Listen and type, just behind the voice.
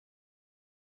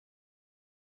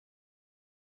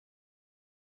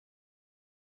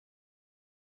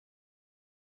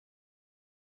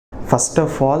First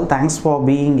of all, thanks for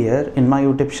being here in my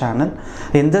YouTube channel.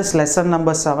 In this lesson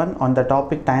number 7 on the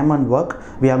topic time and work,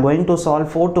 we are going to solve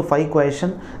 4 to 5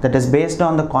 questions that is based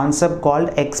on the concept called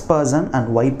X person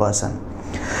and Y person.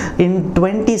 In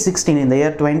 2016, in the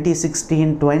year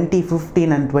 2016,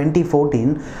 2015 and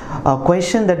 2014, a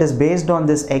question that is based on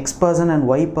this X person and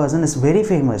Y person is very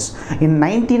famous. In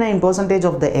 99%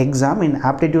 of the exam in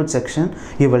aptitude section,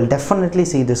 you will definitely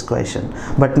see this question.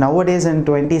 But nowadays in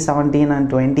 2017 and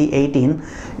 2018,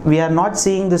 we are not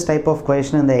seeing this type of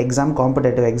question in the exam,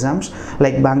 competitive exams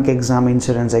like bank exam,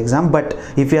 insurance exam. But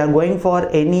if you are going for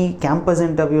any campus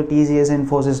interview, TCS,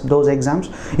 Infosys, those exams,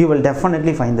 you will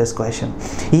definitely find this question.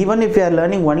 Even if you are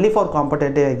learning only for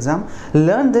competitive exam,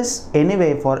 learn this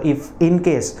anyway, for if in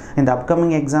case in the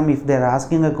upcoming exam if they are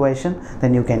asking a question,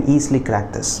 then you can easily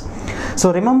crack this.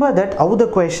 So remember that how the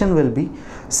question will be: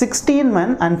 16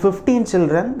 men and 15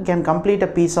 children can complete a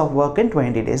piece of work in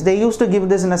 20 days. They used to give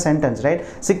this in a sentence, right?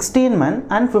 16 men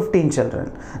and 15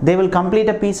 children, they will complete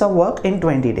a piece of work in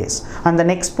 20 days. And the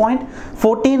next point,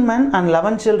 14 men and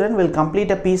 11 children will complete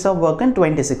a piece of work in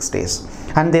 26 days.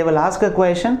 And they will ask a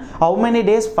question: how many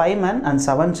days 5 men and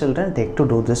 7 children take to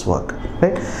do this work,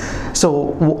 right?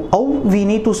 So how we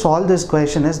need to solve this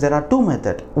question is, there are two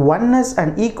methods. One is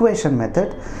an equation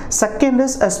method. Second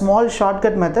is a small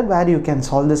shortcut method where you can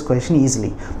solve this question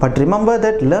easily. But remember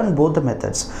that learn both the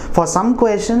methods. For some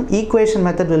question, equation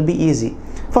method will be easy.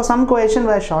 For some question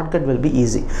where shortcut will be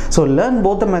easy. So learn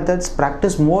both the methods,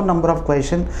 practice more number of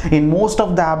questions. In most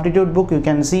of the aptitude book, you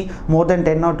can see more than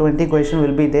 10 or 20 questions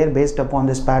will be there based upon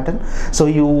this pattern. So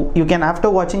you can, after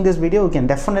watching this video, you can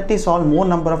definitely solve more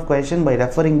number of questions by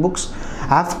referring books.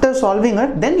 After solving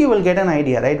it, then you will get an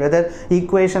idea, right, whether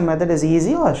equation method is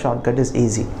easy or shortcut is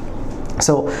easy.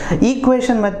 So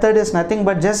equation method is nothing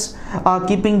but just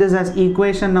keeping this as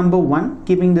equation number 1,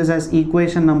 keeping this as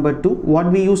equation number 2.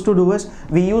 What we used to do is,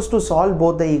 we used to solve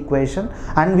both the equation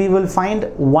and we will find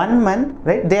one man,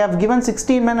 right? They have given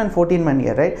 16 men and 14 men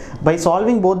here, right? By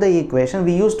solving both the equation,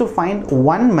 we used to find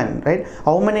one man, right?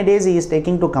 How many days he is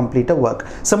taking to complete a work.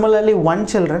 Similarly, one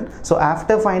children. So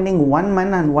after finding one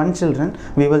man and one children,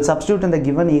 we will substitute in the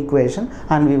given equation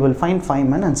and we will find 5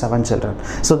 men and 7 children.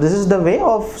 So this is the way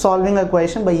of solving a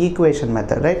question by equation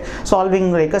method, right?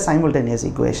 Solving like a simultaneous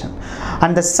equation.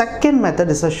 And the second method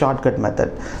is a shortcut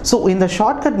method. So in the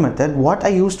shortcut method, what I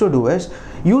used to do is,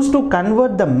 used to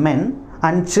convert the men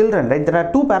and children, right? There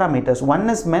are two parameters. One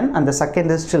is men and the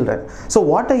second is children. So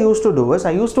what I used to do is,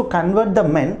 I used to convert the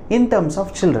men in terms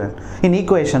of children in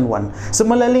equation 1.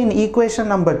 Similarly, in equation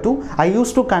number 2, I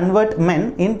used to convert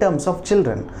men in terms of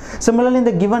children. Similarly, in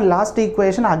the given last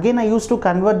equation, again I used to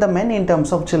convert the men in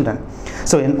terms of children.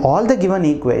 So in all the given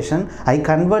equation, I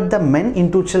convert the men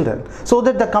into children, so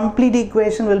that the complete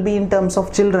equation will be in terms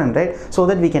of children, right? So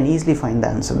that we can easily find the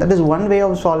answer. That is one way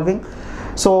of solving.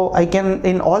 So I can,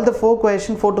 in all the 4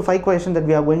 to 5 questions that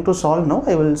we are going to solve now,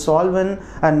 I will solve in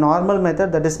a normal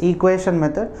method, that is equation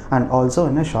method, and also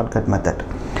in a shortcut method.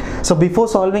 So before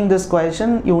solving this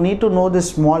question, you need to know this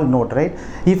small note, right?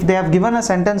 If they have given a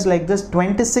sentence like this: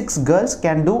 26 girls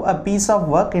can do a piece of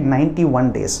work in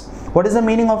 91 days. What is the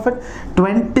meaning of it?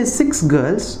 26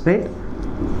 girls, right,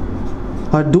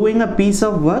 are doing a piece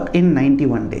of work in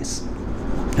 91 days.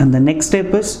 And the next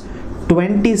step is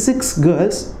 26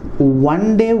 girls,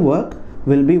 1 day work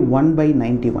will be 1 by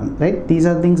 91, right? These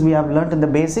are things we have learned in the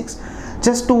basics,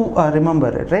 just to remember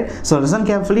it, right? So listen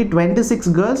carefully. 26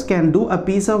 girls can do a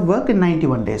piece of work in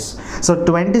 91 days. So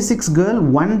 26 girl,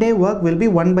 1 day work will be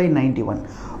 1 by 91.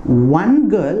 1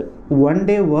 girl, 1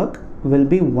 day work will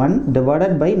be 1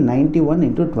 divided by 91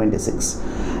 into 26.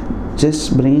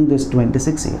 Just bringing this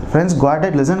 26 here. Friends, got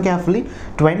it? Listen carefully.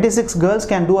 26 girls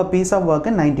can do a piece of work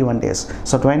in 91 days.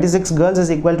 So 26 girls is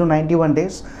equal to 91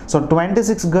 days. So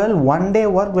 26 girl, 1 day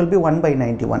work will be 1 by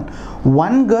 91.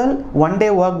 1 girl, 1 day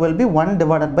work will be 1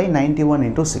 divided by 91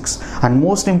 into 6. And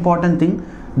most important thing,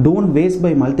 don't waste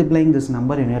by multiplying this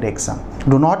number in your exam.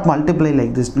 Do not multiply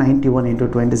like this, 91 into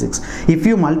 26. If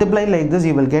you multiply like this,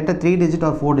 you will get a 3-digit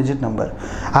or 4-digit number.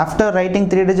 After writing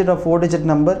 3-digit or 4-digit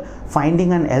number,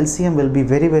 finding an LCM will be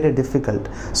very, very difficult.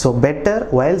 So better,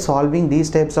 while solving these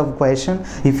types of question,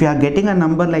 if you are getting a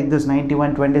number like this,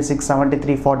 91, 26,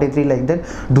 73, 43 like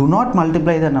that, do not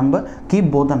multiply the number,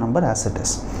 keep both the number as it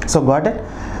is. So got it?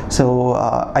 So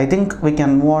I think we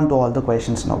can move on to all the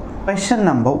questions now. Question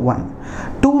number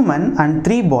 1. 2 men and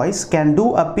 3 boys can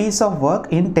do a piece of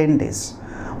work in 10 days,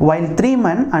 while 3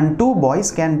 men and 2 boys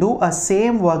can do a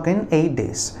same work in 8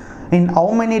 days. In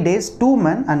how many days 2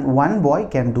 men and 1 boy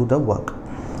can do the work?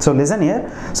 So listen here.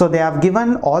 So they have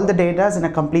given all the data in a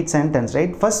complete sentence,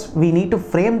 right? First we need to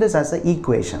frame this as an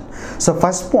equation. So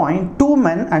first point, 2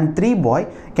 men and 3 boys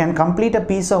can complete a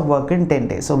piece of work in 10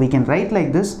 days. So we can write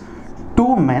like this: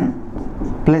 2 men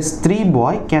plus 3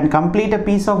 boys can complete a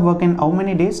piece of work in how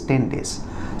many days? 10 days.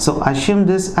 So assume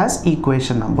this as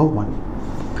equation number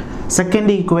 1. Second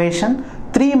equation,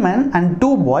 3 men and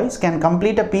 2 boys can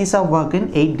complete a piece of work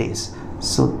in 8 days.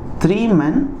 So 3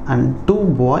 men and 2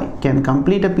 boys can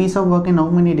complete a piece of work in how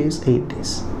many days? 8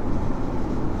 days.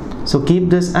 So keep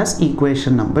this as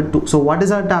equation number 2. So what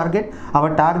is our target?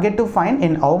 Our target to find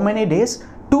in how many days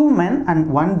 2 men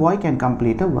and 1 boy can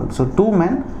complete a work. So 2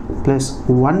 men plus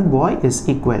 1 boy is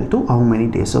equal to how many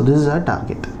days? So this is our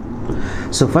target.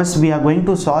 So first we are going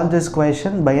to solve this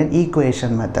question by an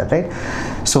equation method, right?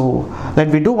 So let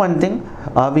me do one thing.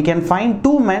 We can find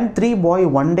 2 men 3 boy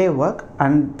 1 day work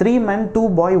and 3 men 2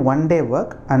 boy 1 day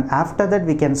work, and after that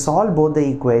we can solve both the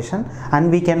equation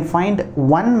and we can find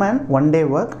 1 man 1 day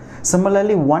work,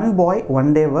 similarly 1 boy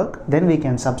 1 day work, then we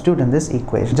can substitute in this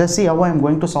equation. Just see how I am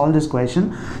going to solve this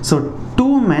question. So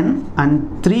 2 men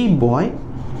and 3 boy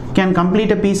can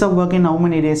complete a piece of work in how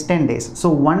many days? 10 days. So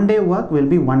 1 day work will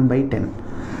be 1 by 10.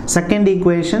 Second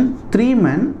equation, 3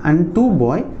 men and 2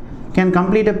 boy can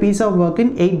complete a piece of work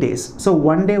in 8 days. So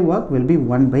 1 day work will be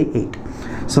 1 by 8.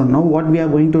 So now what we are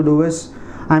going to do is,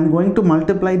 I am going to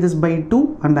multiply this by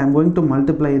 2 and I am going to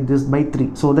multiply this by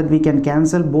 3 so that we can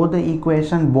cancel both the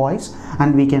equation boys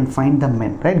and we can find the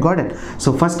men, right? Got it?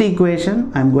 So first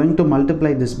equation, I am going to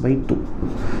multiply this by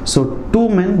 2. So 2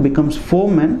 men becomes 4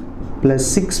 men plus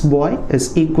 6 boy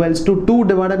is equals to 2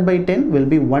 divided by 10 will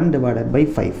be 1 divided by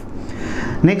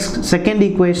 5. Next, second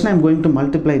equation, I am going to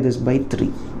multiply this by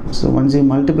 3. So once you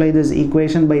multiply this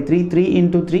equation by 3, 3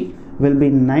 into 3 will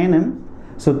be 9m.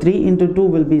 So 3 into 2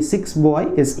 will be 6 boy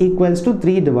is equals to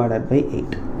 3 divided by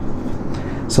 8.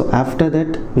 So after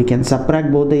that we can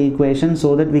subtract both the equations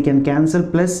so that we can cancel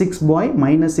plus 6 boy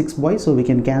minus 6 boy, so we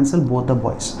can cancel both the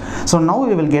boys. So now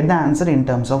we will get the answer in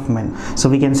terms of men. So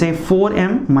we can say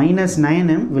 4m minus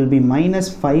 9m will be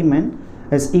minus 5 men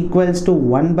is equals to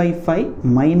 1 by 5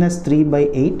 minus 3 by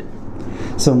 8.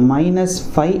 So minus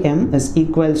 5m is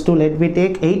equals to, let me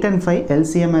take 8 and 5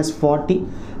 LCM as 40.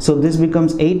 So this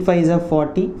becomes 8 5s are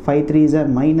 40, 5 3s are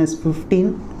minus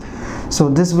 15. So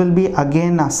this will be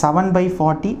again 7 by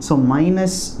 40. So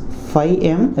minus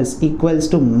 5m is equals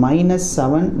to minus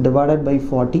 7 divided by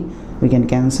 40. We can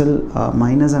cancel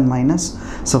minus and minus.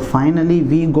 So finally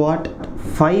we got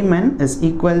 5 men is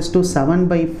equals to 7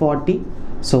 by 40.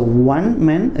 So 1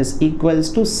 men is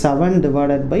equals to 7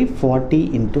 divided by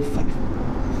 40 into 5.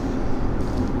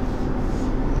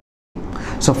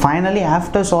 So finally,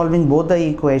 after solving both the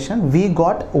equation, we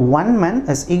got 1 man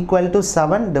is equal to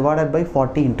 7 divided by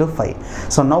 40 into 5.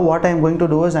 So now what I am going to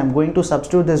do is I am going to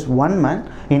substitute this 1 man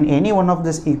in any one of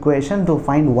this equation to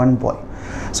find 1 boy.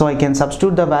 So I can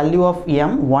substitute the value of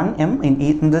m, 1m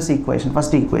in this equation,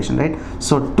 first equation, right?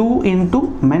 So 2 into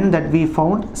men that we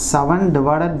found, 7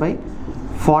 divided by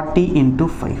 40 into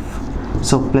 5.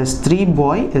 So plus 3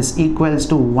 boy is equals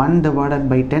to 1 divided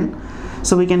by 10.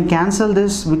 So we can cancel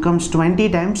this, becomes 20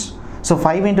 times. So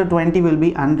 5 into 20 will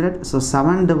be 100. So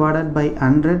 7 divided by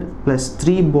 100 plus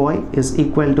 3 boy is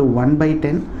equal to 1 by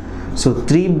 10. So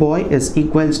 3 boy is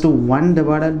equals to 1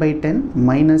 divided by 10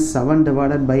 minus 7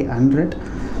 divided by 100.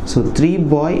 So 3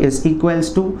 boy is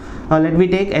equals to, let me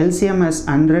take LCM as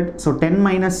 100. So 10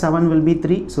 minus 7 will be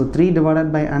 3. So 3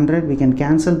 divided by 100, we can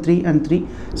cancel 3 and 3.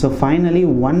 So finally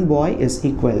 1 boy is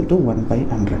equal to 1 by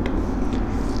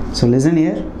 100. So listen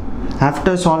here.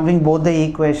 After solving both the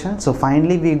equations, so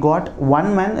finally we got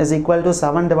 1 man is equal to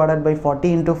 7 divided by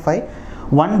 40 into 5.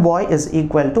 1 boy is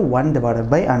equal to 1 divided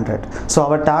by 100. So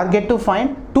our target to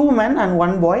find 2 men and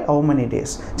 1 boy, how many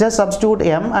days? Just substitute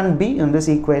m and b in this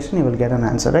equation, you will get an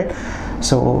answer, right?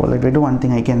 So let me do one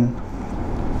thing, I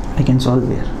can solve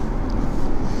here.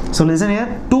 So listen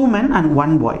here, 2 men and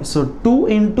 1 boy. So 2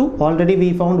 into, already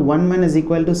we found 1 man is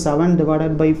equal to 7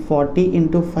 divided by 40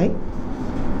 into 5.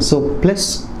 So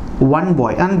plus 1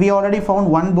 boy, and we already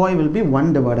found 1 boy will be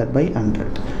 1 divided by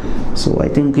 100. So I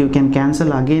think you can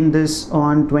cancel again this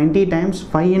on 20 times.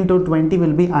 5 into 20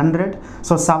 will be 100.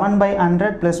 So 7 by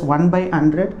 100 plus 1 by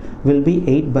 100 will be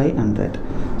 8 by 100.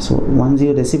 So once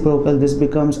you reciprocal, this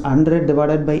becomes 100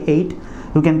 divided by 8.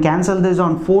 You can cancel this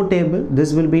on 4 table,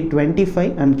 this will be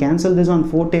 25, and cancel this on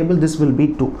 4 table, this will be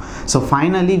 2. So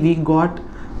finally we got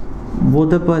both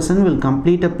the person will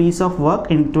complete a piece of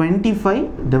work in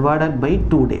 25 divided by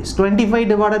 2 days. 25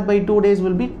 divided by 2 days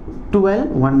will be 12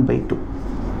 1 by 2.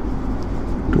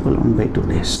 12 1 by 2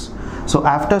 days. So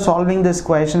after solving this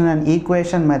question in an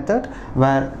equation method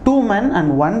where 2 men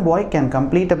and 1 boy can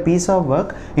complete a piece of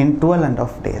work in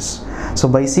 12.5 days. So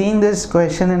by seeing this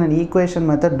question in an equation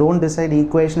method, don't decide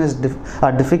equation is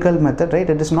a difficult method, right?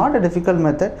 It is not a difficult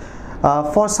method.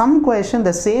 For some question,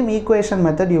 the same equation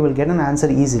method, you will get an answer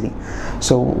easily.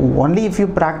 So only if you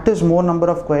practice more number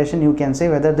of questions, you can say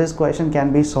whether this question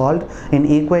can be solved in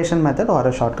equation method or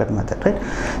a shortcut method,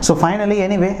 right? So finally,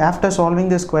 anyway, after solving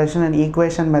this question in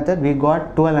equation method, we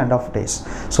got 12.5 days.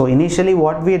 So initially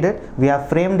what we did, we have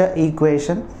framed the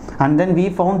equation and then we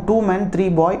found 2 men, 3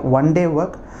 boy, 1 day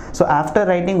work. So after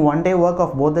writing 1 day work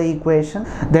of both the equation,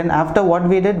 then after what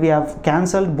we did, we have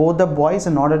cancelled both the boys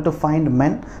in order to find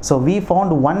men. So we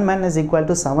found 1 man is equal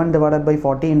to 7 divided by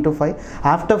 40 into 5.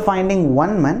 After finding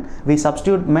 1 man, we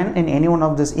substitute men in any one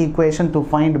of this equation to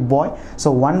find boy.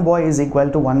 So 1 boy is equal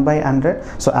to 1 by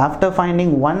 100. So after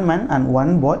finding 1 man and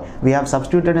 1 boy, we have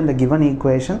substituted in the given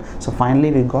equation. So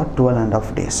finally we got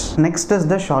 12.5 days. Next is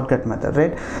the shortcut method,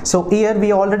 right? So here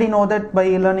we already know that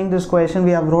by learning this question,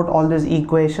 we have wrote all this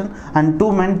equation, and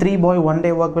 2 men 3 boy 1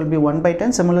 day work will be 1 by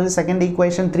 10. Similarly, second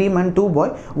equation, 3 men 2 boy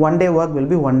 1 day work will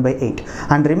be 1 by 8.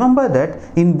 And remember that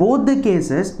in both the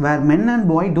cases where men and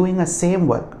boy doing a same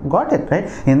work, got it, right?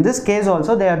 In this case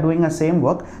also they are doing a same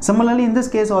work. Similarly, in this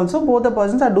case also both the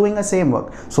persons are doing a same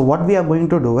work. So what we are going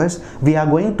to do is we are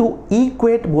going to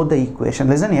equate both the equation.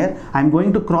 Listen here, I am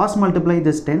going to cross multiply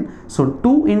this 10. So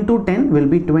 2 into 10 will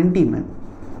be 20 men,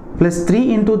 plus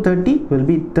 3 into 30 will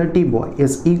be 30 boy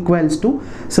is equals to,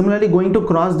 similarly going to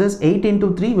cross this, 8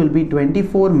 into 3 will be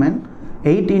 24 men,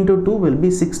 8 into 2 will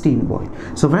be 16 boy.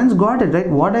 So friends, got it, right?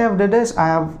 What I have did is I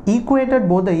have equated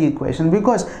both the equation,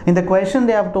 because in the question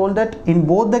they have told that in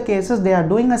both the cases they are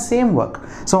doing the same work.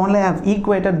 So only I have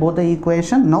equated both the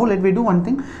equation. Now let me do one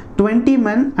thing. 20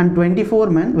 men and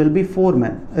 24 men will be 4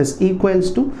 men is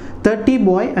equals to 30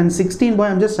 boy and 16 boy.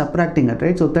 I'm just subtracting it,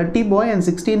 right? So 30 boy and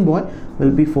 16 boy will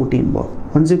be 14 boy.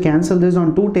 Once you cancel this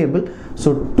on 2 table,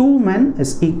 so 2 men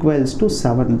is equals to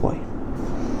 7 boy.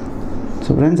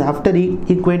 So friends, after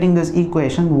equating this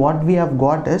equation, what we have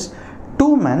got is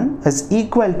 2 men is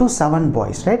equal to 7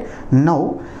 boys, right?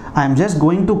 Now I am just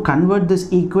going to convert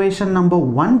this equation number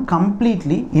 1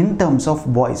 completely in terms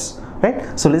of boys,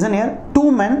 right? So listen here,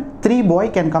 2 men 3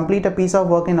 boy can complete a piece of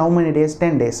work in how many days?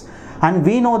 10 days. And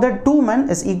we know that 2 men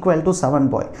is equal to 7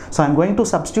 boy. So I am going to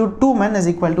substitute 2 men is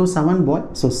equal to 7 boy.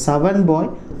 So 7 boy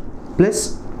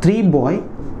plus 3 boy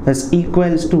is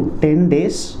equals to 10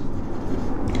 days.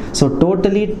 So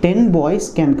totally 10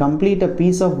 boys can complete a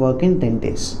piece of work in 10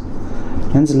 days.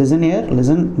 Hence listen here,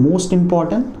 listen, most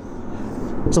important.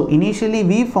 So initially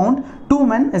we found 2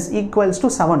 men is equals to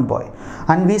 7 boy,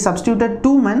 and we substituted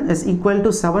 2 men is equal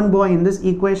to 7 boy in this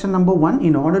equation number 1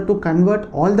 in order to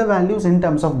convert all the values in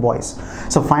terms of boys.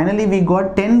 So finally we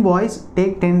got 10 boys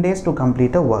take 10 days to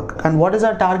complete a work. And what is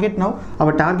our target now?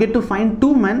 Our target to find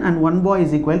 2 men and 1 boy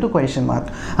is equal to question mark,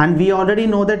 and we already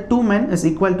know that 2 men is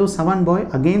equal to 7 boy.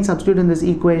 Again substitute in this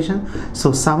equation.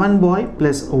 So 7 boy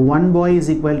plus 1 boy is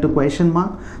equal to question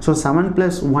mark. So 7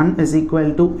 plus 1 is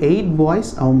equal to 8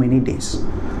 boys. How many days?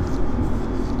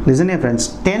 Listen here friends,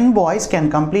 10 boys can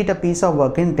complete a piece of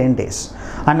work in 10 days,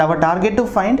 and our target to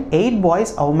find 8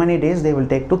 boys, how many days they will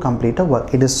take to complete a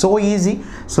work. It is so easy.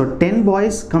 So 10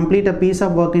 boys complete a piece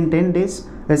of work in 10 days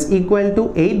is equal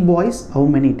to 8 boys, how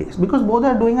many days? Because both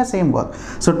are doing the same work.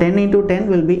 So 10 into 10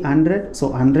 will be 100. So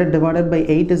 100 divided by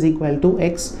 8 is equal to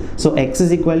x. So x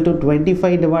is equal to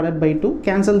 25 divided by 2.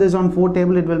 Cancel this on 4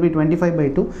 table, it will be 25 by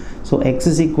 2. So x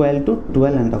is equal to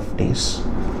 12.5 days.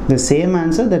 The same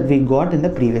answer that we got in the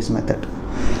previous method.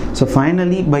 So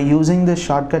finally, by using this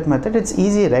shortcut method, it's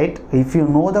easy, right? If you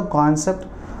know the concept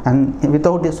and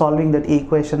without solving that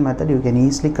equation method, you can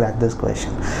easily crack this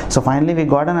question. So finally we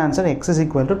got an answer, x is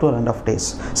equal to 12.5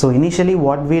 days. So initially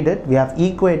what we did, we have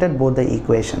equated both the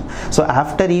equation. So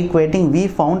after equating, we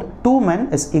found 2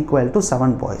 men is equal to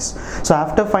 7 boys. So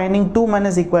after finding 2 men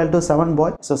is equal to 7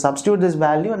 boys, so substitute this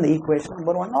value in the equation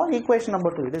number 1 or equation number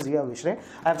 2, it is your wish, right?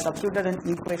 I have substituted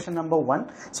in equation number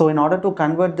 1. So in order to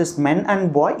convert this men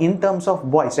and boy in terms of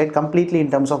boys, right, completely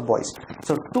in terms of boys.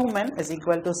 So 2 men is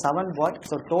equal to 7 boys.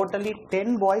 So totally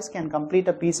 10 boys can complete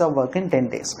a piece of work in 10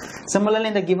 days. Similarly,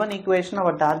 in the given equation,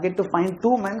 our target to find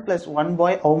 2 men plus 1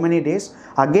 boy, how many days?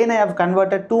 Again, I have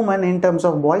converted 2 men in terms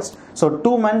of boys. So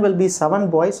 2 men will be 7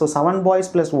 boys. So 7 boys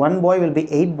plus 1 boy will be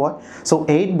 8 boy. So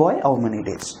 8 boy, how many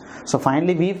days? So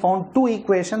finally, we found 2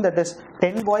 equations, that is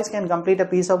 10 boys can complete a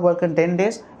piece of work in 10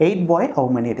 days. 8 boy, how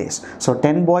many days? So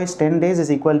 10 boys, 10 days is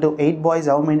equal to 8 boys,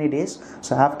 how many days?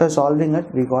 So after solving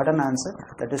it, we got an answer,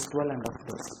 that is 12.5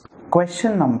 days.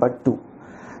 Question number 2.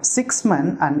 6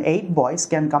 men and 8 boys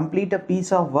can complete a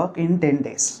piece of work in 10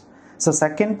 days. So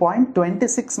second point,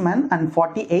 26 men and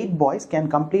 48 boys can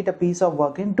complete a piece of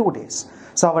work in 2 days.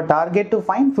 So our target to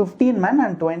find 15 men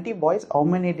and 20 boys, how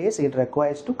many days it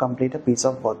requires to complete a piece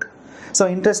of work. So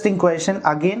interesting question.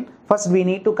 Again, first we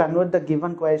need to convert the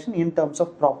given question in terms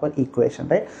of proper equation,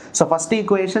 right? So first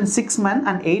equation, 6 men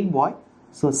and 8 boys.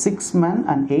 So 6 men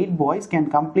and 8 boys can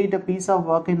complete a piece of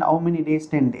work in how many days?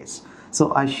 10 days.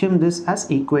 So assume this as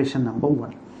equation number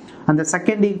 1. And the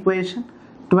second equation,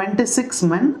 26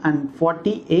 men and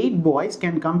 48 boys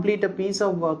can complete a piece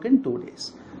of work in 2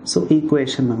 days. So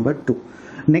equation number 2.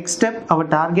 Next step, our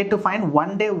target to find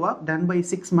 1 day work done by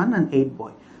 6 men and 8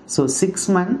 boys. So 6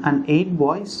 men and 8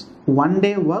 boys, 1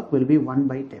 day work will be 1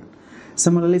 by 10.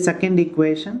 Similarly, second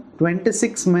equation,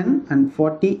 26 men and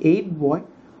 48 boys,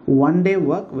 1 day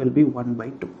work will be 1 by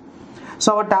 2.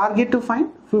 So our target to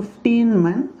find 15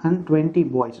 men and 20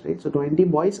 boys, right? So 20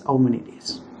 boys, how many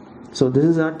days? So this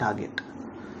is our target.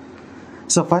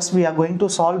 So first we are going to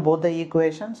solve both the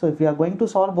equations. So if we are going to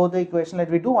solve both the equation,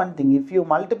 let me do one thing. If you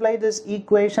multiply this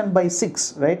equation by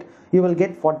 6, right, you will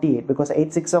get 48 because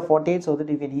 8 6 are 48, so that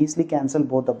you can easily cancel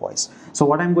both the boys. So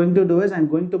what I'm going to do is I'm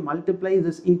going to multiply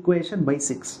this equation by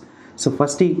 6. So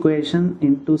first equation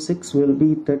into 6 will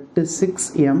be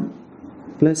 36m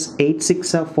plus 8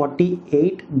 6 are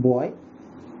 48 boy.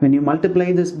 When you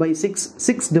multiply this by 6,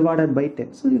 6 divided by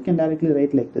 10. So you can directly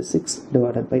write like this, 6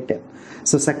 divided by 10.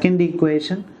 So second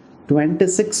equation,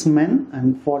 26 men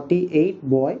and 48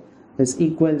 boy is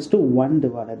equals to 1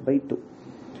 divided by 2.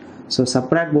 So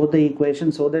subtract both the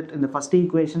equations so that in the first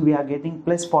equation we are getting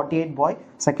plus 48 boy,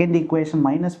 second equation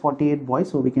minus 48 boy,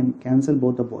 so we can cancel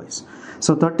both the boys.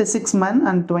 So 36 men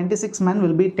and 26 men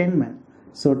will be 10 men.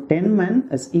 So 10 men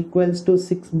is equals to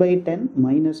 6 by 10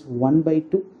 minus 1 by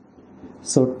 2.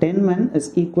 So 10 men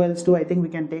is equals to, I think we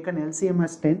can take an LCM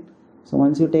as 10. So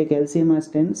once you take LCM as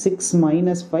 10, 6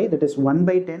 minus 5, that is 1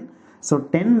 by 10. So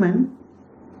 10 men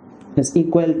is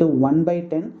equal to 1 by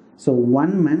 10. So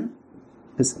 1 man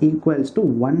is equals to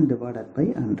 1 divided by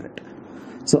 100.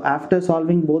 So after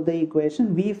solving both the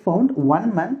equation, we found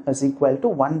 1 man is equal to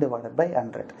 1 divided by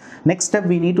 100. Next step,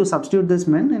 we need to substitute this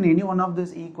man in any one of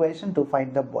this equation to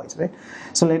find the boys, right?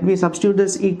 So let me substitute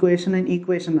this equation in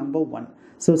equation number 1.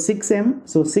 So 6m,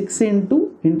 so 6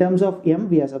 into, in terms of m,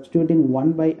 we are substituting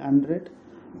 1 by 100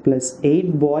 plus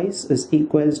 8 boys is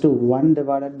equals to 1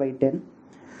 divided by 10.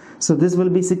 So this will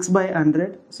be 6 by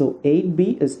 100. So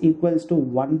 8b is equals to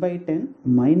 1 by 10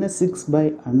 minus 6 by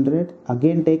 100.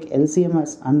 Again take LCM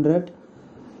as 100.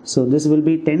 So this will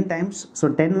be 10 times. So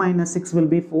 10 minus 6 will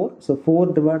be 4. So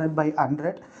 4 divided by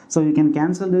 100. So you can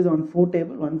cancel this on 4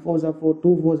 table. 1 4s are 4,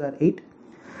 2 4s are 8.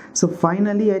 So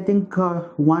finally I think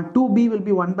 2b will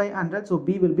be 1 by 100. So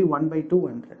b will be 1 by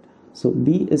 200. So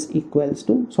b is equals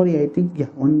to, sorry, I think, yeah,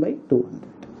 1 by 200.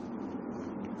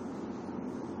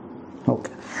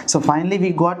 Okay. So finally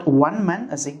we got 1 man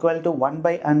is equal to 1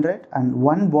 by 100 and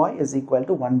 1 boy is equal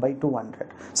to 1 by 200.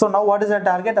 So now what is our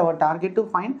target? Our target to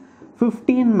find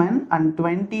 15 men and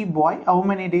 20 boy, how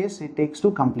many days it takes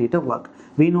to complete a work.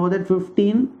 We know that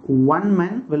 1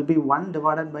 man will be 1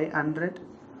 divided by 100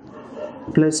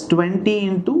 plus 20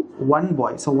 into 1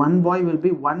 boy. So 1 boy will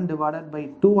be 1 divided by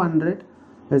 200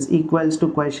 is equals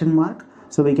to question mark.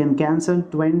 So we can cancel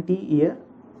 20 here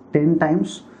 10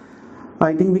 times.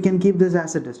 I think we can keep this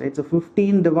as it is, right? So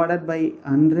 15 divided by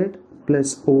 100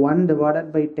 plus 1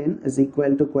 divided by 10 is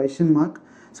equal to question mark.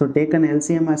 So take an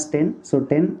LCM as 10. So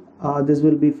 10, this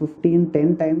will be 15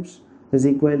 10 times is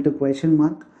equal to question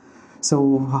mark.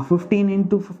 So 15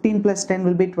 into 15 plus 10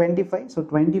 will be 25. So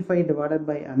 25 divided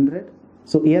by 100.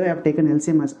 So here I have taken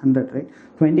LCM as 100, right?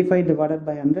 25 divided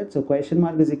by 100. So question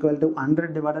mark is equal to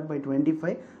 100 divided by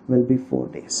 25 will be 4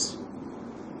 days.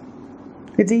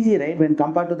 It's easy, right? When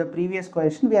compared to the previous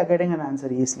question, we are getting an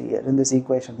answer easily here in this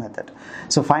equation method.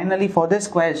 So finally for this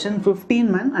question, 15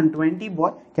 men and 20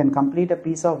 boy can complete a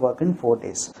piece of work in 4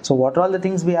 days. So what are all the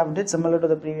things we have did similar to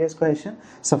the previous question?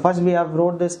 So first we have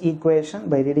wrote this equation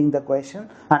by reading the question,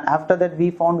 and after that we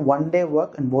found 1 day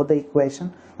work in both the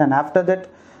equation, and after that,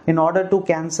 in order to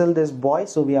cancel this boy,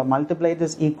 so we have multiplied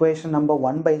this equation number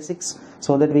 1 by 6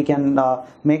 so that we can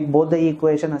make both the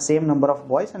equation a same number of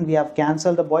boys, and we have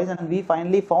cancelled the boys, and we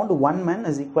finally found 1 man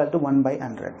is equal to 1 by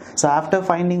 100. So after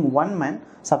finding 1 man,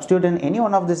 substitute in any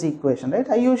one of this equation, right?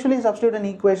 I usually substitute in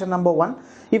equation number 1.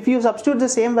 If you substitute the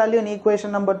same value in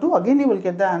equation number 2, again you will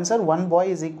get the answer 1 boy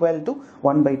is equal to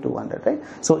 1 by 200, right?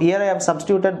 So here I have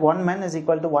substituted 1 man is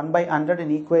equal to 1 by 100 in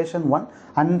equation 1,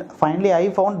 and finally I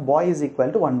found boy is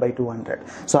equal to 1 1 by 200.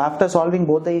 So after solving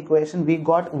both the equation, we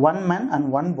got 1 man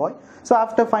and 1 boy. So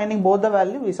after finding both the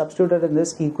value, we substituted in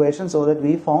this equation so that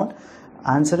we found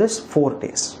answer is 4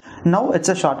 days. Now it's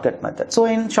a shortcut method. So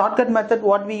in shortcut method,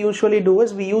 what we usually do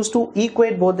is we used to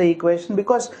equate both the equation,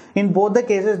 because in both the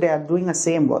cases they are doing the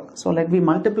same work. So let me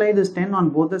multiply this 10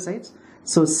 on both the sides.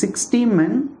 So 60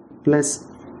 men plus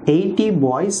 80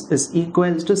 boys is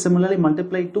equals to, similarly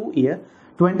multiply 2 here,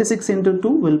 26 into 2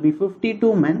 will be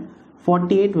 52 men,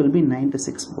 48 will be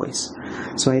 96 boys.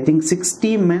 So I think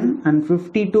 60 men and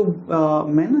 52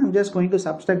 men, I'm just going to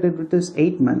subtract it with this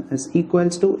 8 men, is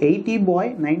equals to 80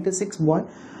 boy, 96 boy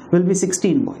will be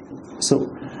 16 boy.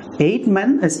 So 8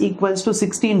 men is equals to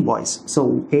 16 boys.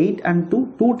 So 8 and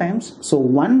 2, 2 times. So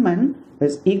 1 man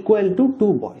is equal to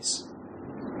 2 boys.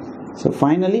 So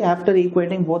finally, after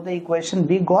equating both the equation,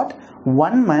 we got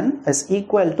 1 man is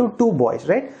equal to 2 boys,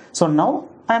 right? So now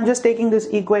I am just taking this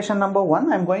equation number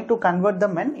 1. I am going to convert the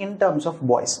men in terms of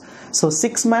boys. So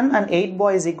 6 men and 8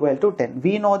 boys is equal to 10.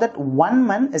 We know that 1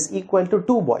 man is equal to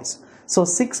 2 boys. So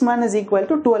 6 men is equal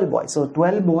to 12 boys. So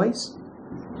 12 boys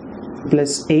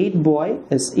plus 8 boy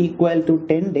is equal to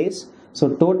 10 days.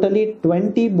 So totally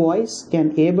 20 boys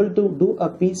can able to do a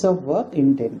piece of work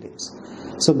in 10 days.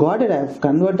 So got it, I have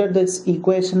converted this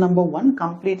equation number 1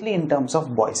 completely in terms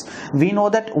of boys. We know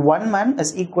that 1 man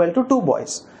is equal to 2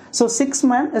 boys. So 6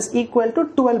 men is equal to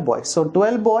 12 boys. So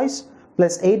 12 boys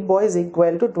plus 8 boys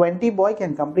equal to 20 boy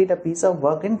can complete a piece of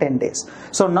work in 10 days.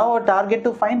 So now our target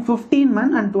to find 15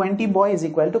 men and 20 boy is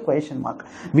equal to question mark.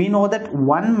 We know that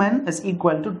 1 man is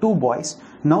equal to 2 boys.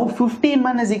 Now 15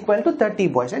 men is equal to 30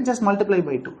 boys. Right? Just multiply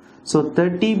by 2. So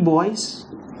 30 boys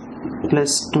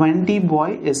plus 20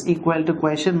 boy is equal to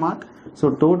question mark.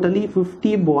 So totally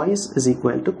 50 boys is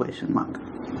equal to question mark.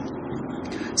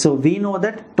 So we know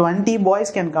that 20 boys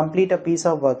can complete a piece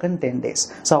of work in 10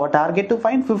 days. So our target to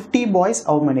find 50 boys,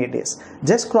 how many days?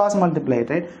 Just cross multiply it,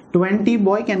 right? 20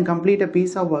 boy can complete a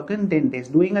piece of work in 10 days.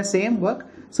 Doing the same work.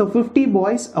 So 50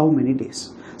 boys, how many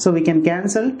days? So we can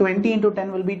cancel. 20 into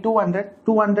 10 will be 200.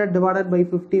 200 divided by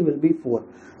 50 will be 4.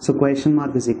 So question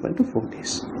mark is equal to 4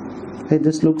 days. Okay,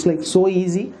 this looks like so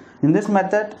easy. In this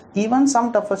method, even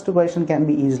some toughest question can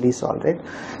be easily solved, right?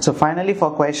 So finally, for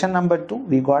question number 2,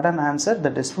 we got an answer,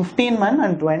 that is 15 men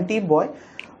and 20 boy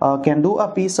can do a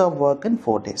piece of work in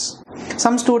 4 days.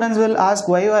 Some students will ask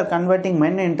why you are converting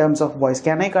men in terms of boys.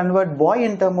 Can I convert boy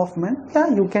in terms of men? Yeah,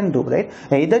 you can do, right?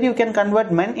 Either you can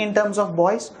convert men in terms of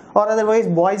boys or otherwise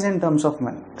boys in terms of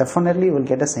men. Definitely you will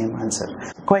get the same answer.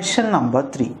 Question number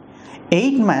 3.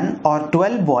 8 men or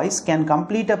 12 boys can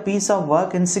complete a piece of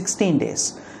work in 16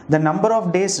 days. The number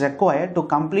of days required to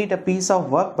complete a piece of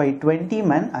work by 20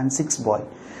 men and 6 boys.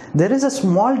 There is a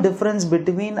small difference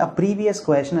between a previous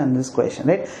question and this question,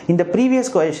 right? In the previous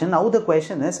question, now the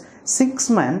question is 6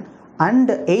 men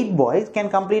and 8 boys can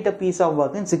complete a piece of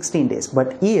work in 16 days.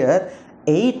 But here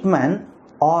 8 men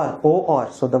or.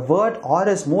 So the word or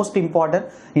is most important.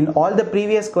 In all the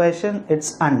previous question,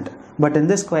 it's and. But in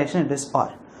this question, it is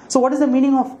or. So what is the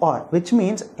meaning of or? Which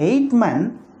means 8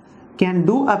 men can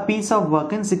do a piece of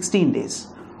work in 16 days.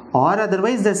 Or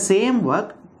otherwise the same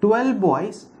work, 12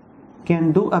 boys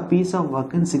can do a piece of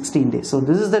work in 16 days. So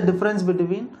this is the difference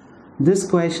between this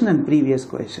question and previous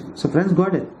question. So friends,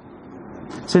 got it?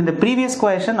 So in the previous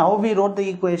question, how we wrote the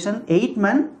equation 8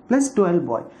 men plus 12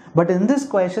 boy. But in this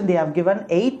question, they have given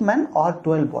 8 men or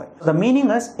 12 boy. The meaning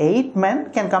is 8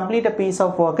 men can complete a piece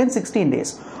of work in 16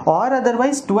 days. Or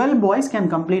otherwise 12 boys can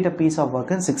complete a piece of work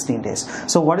in 16 days.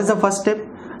 So what is the first step?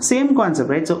 Same concept,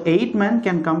 right? So 8 men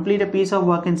can complete a piece of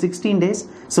work in 16 days.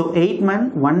 So 8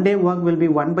 men, 1 day work will be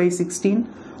 1 by 16.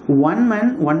 1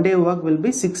 man, 1 day work will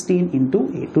be 16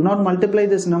 into 8. Do not multiply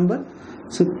this number.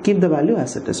 So keep the value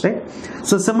as it is, right?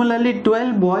 So similarly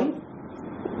 12 boy,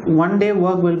 1 day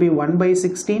work will be 1 by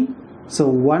 16. So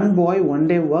 1 boy, 1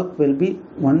 day work will be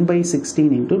 1 by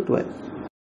 16 into 12.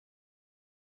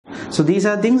 So these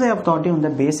are things I have taught you in the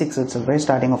basics itself, right?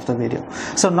 Starting of the video.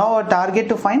 So now our target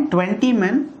to find 20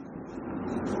 men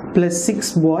plus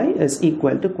 6 boy is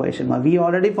equal to question mark. We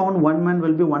already found 1 man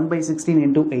will be 1 by 16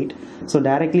 into 8. So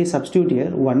directly substitute here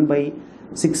 1 by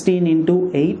 16 into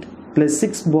 8 plus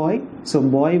 6 boy. So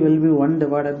boy will be 1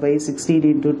 divided by 16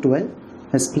 into 12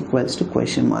 is equals to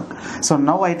question mark. So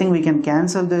now I think we can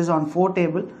cancel this on 4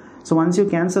 table. So once you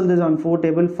cancel this on 4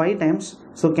 table 5 times.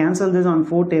 So cancel this on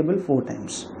 4 table 4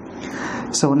 times.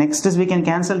 So next is we can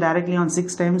cancel directly on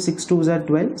 6 times. 6 2s are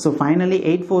 12. So finally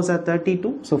 8 4s are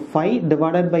 32. So 5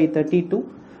 divided by 32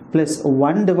 plus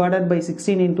 1 divided by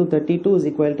 16 into 32 is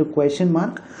equal to question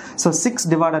mark. So 6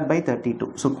 divided by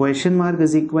 32. So question mark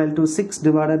is equal to 6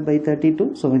 divided by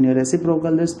 32. So when you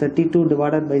reciprocal this, 32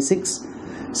 divided by 6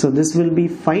 So this will be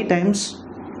 5 times.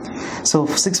 So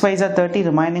 6 5s are 30,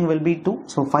 remaining will be 2.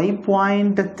 So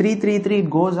 5.333 it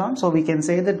goes on. So we can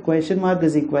say that question mark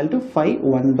is equal to 5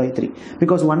 1 by 3,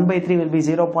 because 1 by 3 will be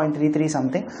 0.33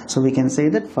 something. So we can say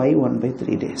that 5 1 by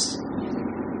 3 days.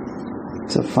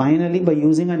 So finally, by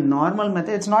using a normal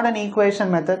method, it's not an equation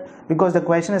method, because the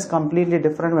question is completely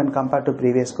different when compared to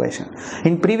previous question.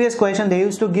 In previous question, they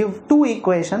used to give 2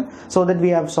 equations so that we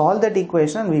have solved that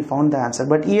equation and we found the answer.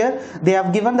 But here, they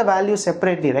have given the value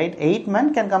separately, right? 8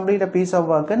 men can complete a piece of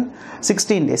work in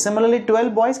 16 days. Similarly,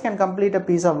 12 boys can complete a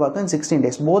piece of work in 16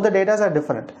 days. Both the data are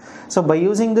different. So by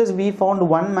using this, we found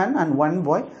 1 man and 1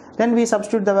 boy. Then we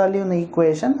substitute the value in the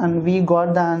equation and we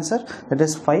got the answer, that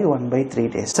is 5 1 by 3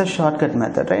 days. It's a shortcut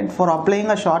method, right? For applying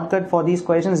a shortcut for these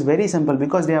questions is very simple,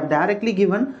 because they have directly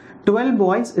given 12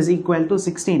 boys is equal to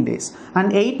 16 days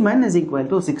and 8 men is equal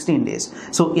to 16 days.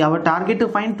 So our target to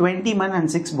find 20 men and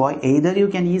 6 boy. Either you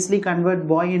can easily convert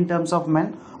boy in terms of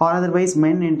men, or otherwise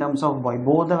men in terms of boy.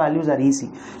 Both the values are easy.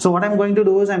 So what I'm going to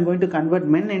do is I'm going to convert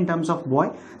men in terms of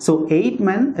boy. So 8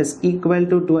 men is equal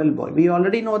to 12 boy. We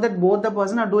already know that both the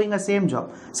person are doing the same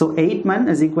job. So 8 men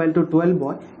is equal to 12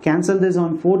 boy. Cancel this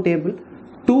on 4 table.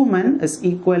 2 men is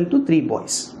equal to 3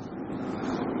 boys.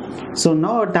 So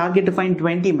now our target to find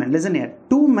 20 men. Listen here.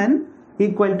 2 men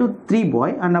equal to 3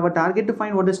 boy, and our target to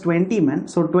find what is 20 men.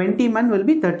 So 20 men will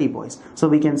be 30 boys. So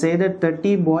we can say that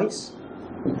 30 boys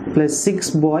plus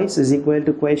 6 boys is equal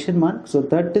to question mark. So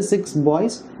 36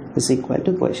 boys is equal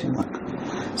to question mark.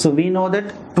 So we know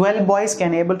that 12 boys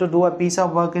can able to do a piece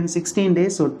of work in 16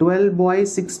 days. So 12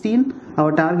 boys 16.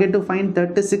 Our target to find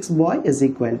 36 boy is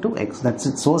equal to x. That's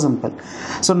it. So simple.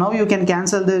 So now you can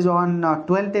cancel this on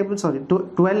 12 table. Sorry,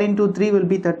 12 into 3 will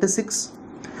be 36.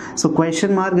 So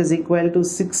question mark is equal to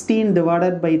 16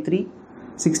 divided by 3.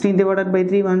 16 divided by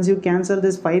 3, once you cancel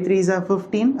this, 5 3s are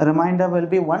 15, remainder will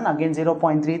be 1, again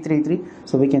 0.333.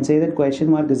 So we can say that question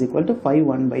mark is equal to 5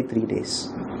 1 by 3 days.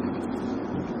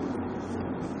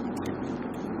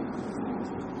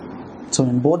 So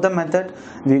in both the method,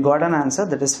 we got an answer,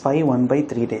 that is 5 1 by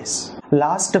 3 days.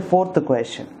 Last 4th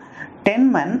question.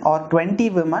 10 men or 20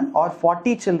 women or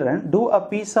 40 children do a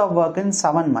piece of work in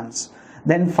 7 months.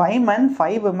 Then 5 men,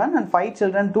 5 women and 5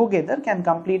 children together can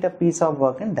complete a piece of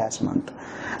work in dash month.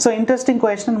 So interesting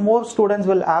question. More students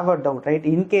will have a doubt, right?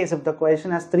 In case if the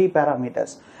question has 3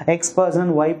 parameters, X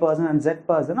person, Y person and Z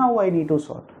person, how I need to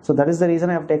solve? So that is the reason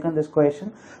I have taken this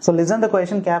question. So listen the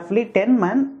question carefully. 10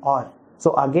 men or.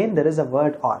 So again there is a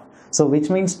word or. So which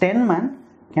means 10 men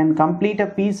can complete a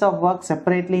piece of work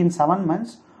separately in 7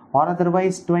 months, or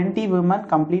otherwise 20 women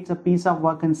completes a piece of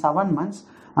work in 7 months.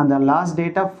 And the last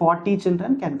data, 40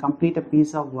 children can complete a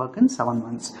piece of work in 7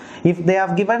 months. If they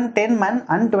have given 10 men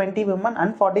and 20 women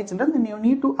and 40 children, then you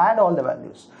need to add all the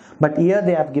values. But here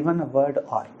they have given a word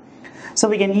or. So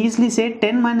we can easily say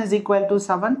 10 men is equal to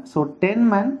 7. So 10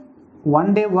 men,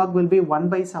 1 day work will be 1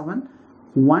 by 7.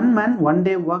 1 man, 1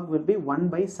 day work will be 1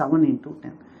 by 7 into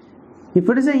 10. If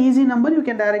it is an easy number, you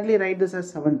can directly write this as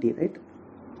 70, right?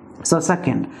 So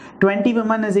second, 20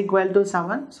 women is equal to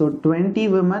 7. So 20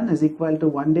 women is equal to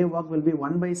 1 day work will be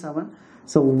 1 by 7.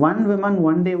 So 1 woman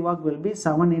 1 day work will be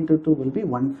 7 into 2 will be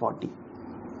 140.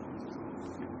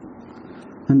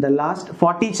 And the last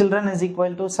 40 children is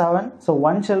equal to 7. So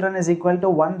 1 children is equal to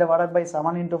 1 divided by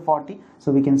 7 into 40.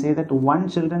 So we can say that 1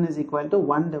 children is equal to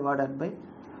 1 divided by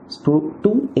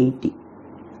 280.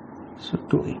 So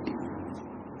 280.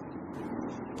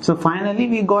 So finally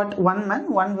we got 1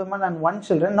 man, 1 woman and 1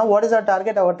 children. Now what is our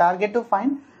target? Our target to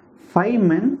find 5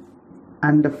 men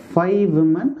and 5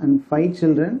 women and 5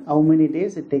 children. How many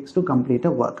days it takes to complete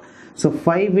a work? So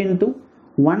 5 into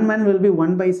 1 man will be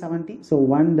 1 by 70. So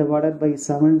 1 divided by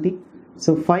 70.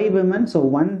 So 5 women. So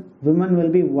 1 woman will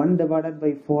be 1 divided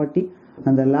by 40.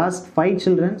 And the last 5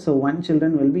 children. So 1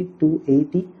 children will be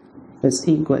 280 is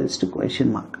equals to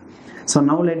question mark. So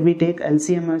now let me take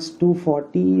LCM as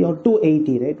 240 or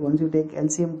 280, right? Once you take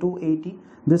LCM 280,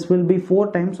 this will be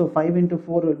 4 times. So 5 into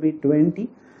 4 will be 20.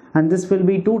 And this will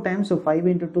be 2 times. So 5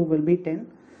 into 2 will be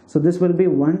 10. So this will be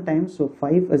 1 times. So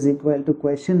 5 is equal to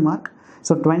question mark.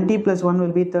 So 20 plus 1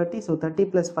 will be 30. So 30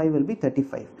 plus 5 will be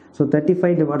 35. So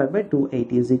 35 divided by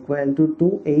 280 is equal to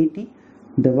 280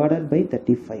 divided by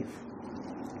 35.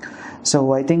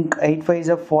 So I think 8 5s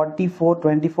are 44,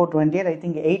 24, 28. I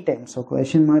think 8 times. So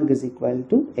question mark is equal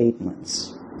to 8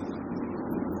 months.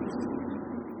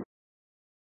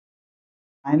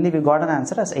 Finally, we got an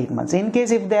answer as 8 months. In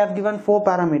case if they have given 4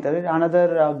 parameters,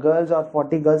 another girls or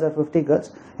 40 girls or 50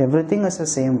 girls, everything is the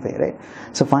same way, right?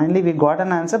 So finally, we got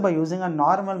an answer by using a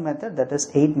normal method, that is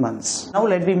 8 months. Now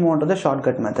let me move on to the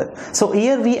shortcut method. So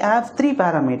here we have 3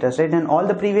 parameters, right? In all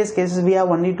the previous cases, we have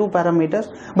only 2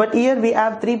 parameters, but here we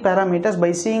have 3 parameters.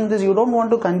 By seeing this, you don't want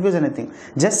to confuse anything.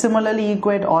 Just similarly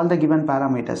equate all the given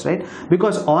parameters, right?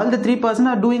 Because all the 3 persons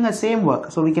are doing the same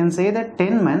work. So we can say that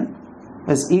 10 men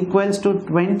is equals to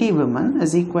 20 women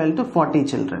is equal to 40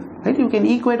 children, right? You can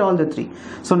equate all the 3.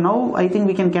 So now I think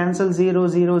we can cancel 0,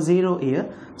 0, 0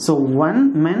 here. So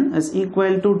 1 man is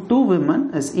equal to 2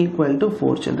 women is equal to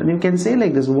 4 children. You can say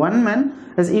like this: 1 man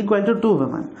is equal to 2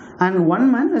 women and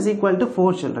 1 man is equal to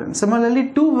 4 children. Similarly,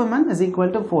 2 women is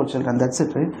equal to 4 children. That's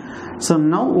it, right? So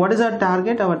now what is our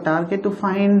target? Our target to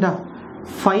find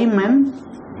 5 men,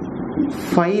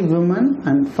 5 women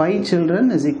and 5 children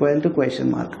is equal to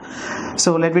question mark.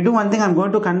 So let me do one thing. I'm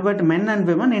going to convert men and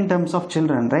women in terms of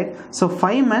children, right? So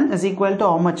 5 men is equal to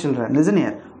how much children? Listen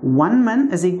here. 1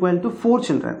 man is equal to 4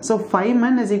 children. So 5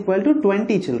 men is equal to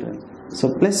 20 children.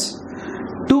 So plus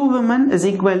 2 women is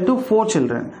equal to 4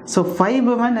 children. So 5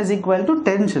 women is equal to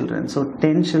 10 children. So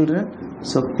 10 children.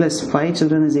 So plus 5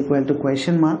 children is equal to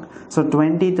question mark. So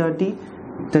 20, 30,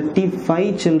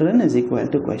 35 children is equal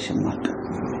to question mark.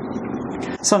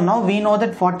 So now we know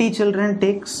that 40 children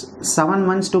takes 7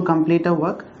 months to complete a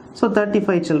work. So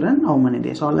 35 children, how many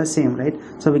days? All the same, right?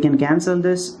 So we can cancel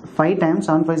this 5 times,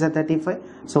 7 5 is 35.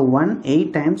 So 1,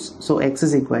 8 times, so x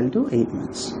is equal to 8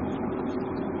 months.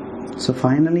 So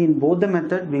finally in both the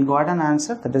method we got an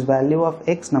answer, that is value of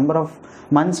x, number of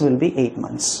months will be 8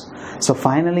 months. So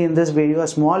finally in this video, a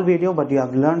small video, but you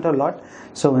have learned a lot.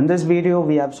 So in this video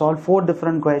we have solved 4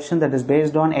 different questions that is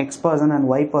based on X person and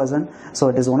Y person. So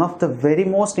it is one of the very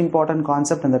most important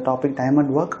concept in the topic time and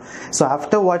work. So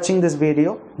after watching this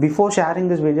video, before sharing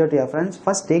this video to your friends,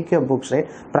 first take your books, right?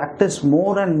 Practice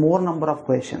more and more number of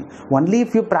questions. Only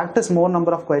if you practice more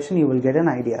number of questions, you will get an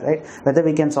idea, right? Whether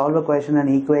we can solve a question and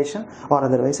equation or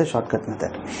otherwise a shortcut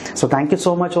method. So thank you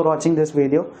so much for watching this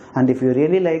video. And if you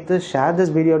really like this, share this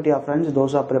video to your friends,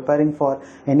 those who are preparing for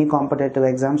any competitive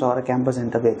exams or a campus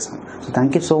interview exam. So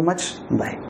thank you so much. Bye.